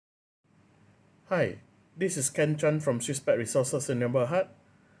Hi, this is Ken Chan from Swisspet Resources in Berhad.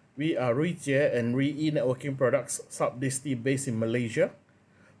 We are RG-E and RG-E networking products sub-disti based in Malaysia.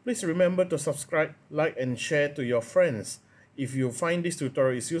 Please remember to subscribe, like and share to your friends if you find this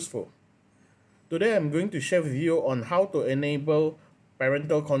tutorial is useful. Today I'm going to share with you on how to enable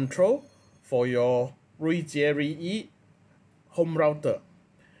parental control for your RG-E home router.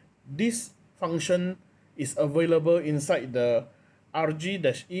 This function is available inside the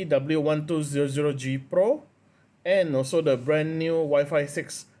RG-EW1200G Pro and also the brand new Wi-Fi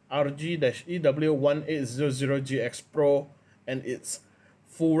 6 RG-EW1800GX Pro and its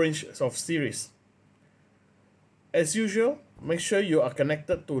full range of series. As usual, make sure you are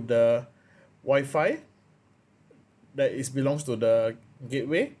connected to the Wi-Fi that belongs to the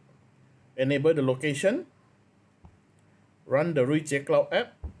gateway. Enable the location. Run the RG Cloud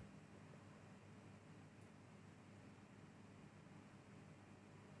app.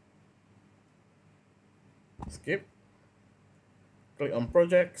 Skip. Click on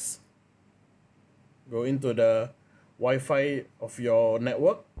projects. Go into the Wi-Fi of your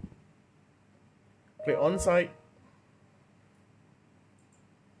network. Click on site.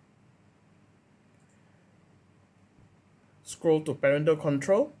 Scroll to parental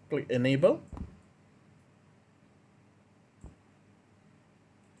control. Click enable.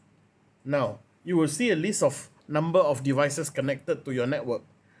 Now, you will see a list of number of devices connected to your network.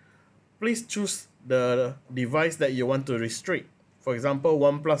 Please choose the device that you want to restrict. For example,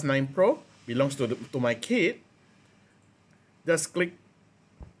 OnePlus 9 Pro belongs to my kid. Just click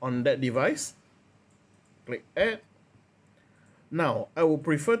on that device. Click add. Now, I will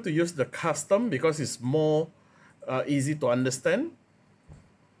prefer to use the custom because it's more easy to understand.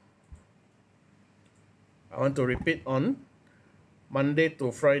 I want to repeat on Monday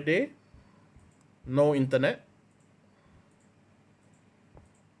to Friday, no internet.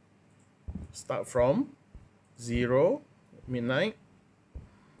 Start from 0 midnight.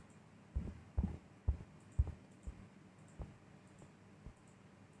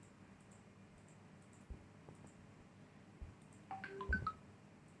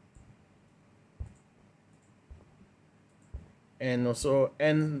 And also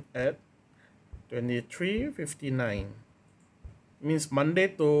end at 23:59. Means Monday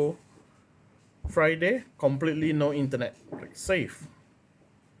to Friday, completely no internet. Click save.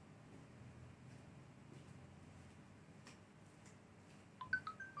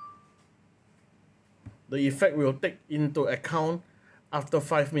 The effect will take into account after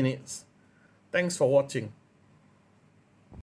 5 minutes. Thanks for watching.